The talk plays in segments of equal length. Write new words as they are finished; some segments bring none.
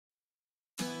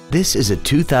This is a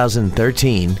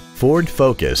 2013 Ford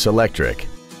Focus Electric.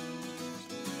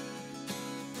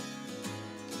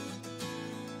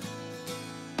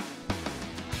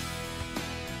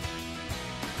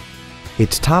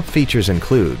 Its top features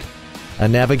include a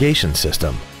navigation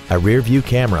system, a rear-view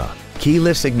camera,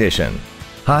 keyless ignition,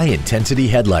 high-intensity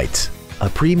headlights, a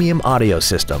premium audio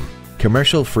system,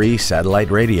 commercial-free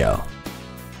satellite radio,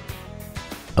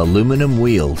 aluminum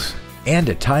wheels, and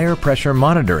a tire pressure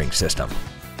monitoring system.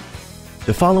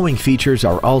 The following features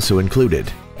are also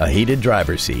included: a heated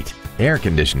driver's seat, air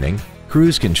conditioning,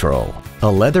 cruise control,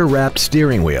 a leather-wrapped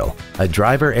steering wheel, a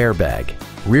driver airbag,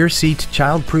 rear seat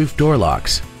child-proof door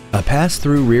locks, a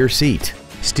pass-through rear seat,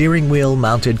 steering wheel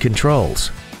mounted controls,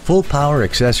 full power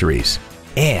accessories,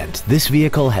 and this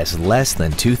vehicle has less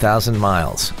than 2,000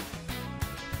 miles.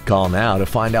 Call now to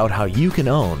find out how you can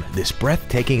own this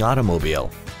breathtaking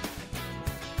automobile.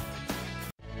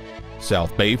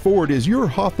 South Bay Ford is your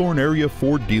Hawthorne area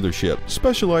Ford dealership,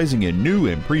 specializing in new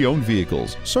and pre-owned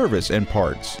vehicles, service, and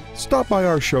parts. Stop by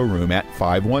our showroom at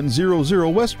 5100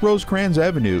 West Rosecrans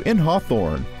Avenue in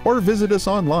Hawthorne, or visit us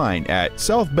online at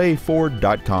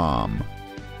southbayford.com.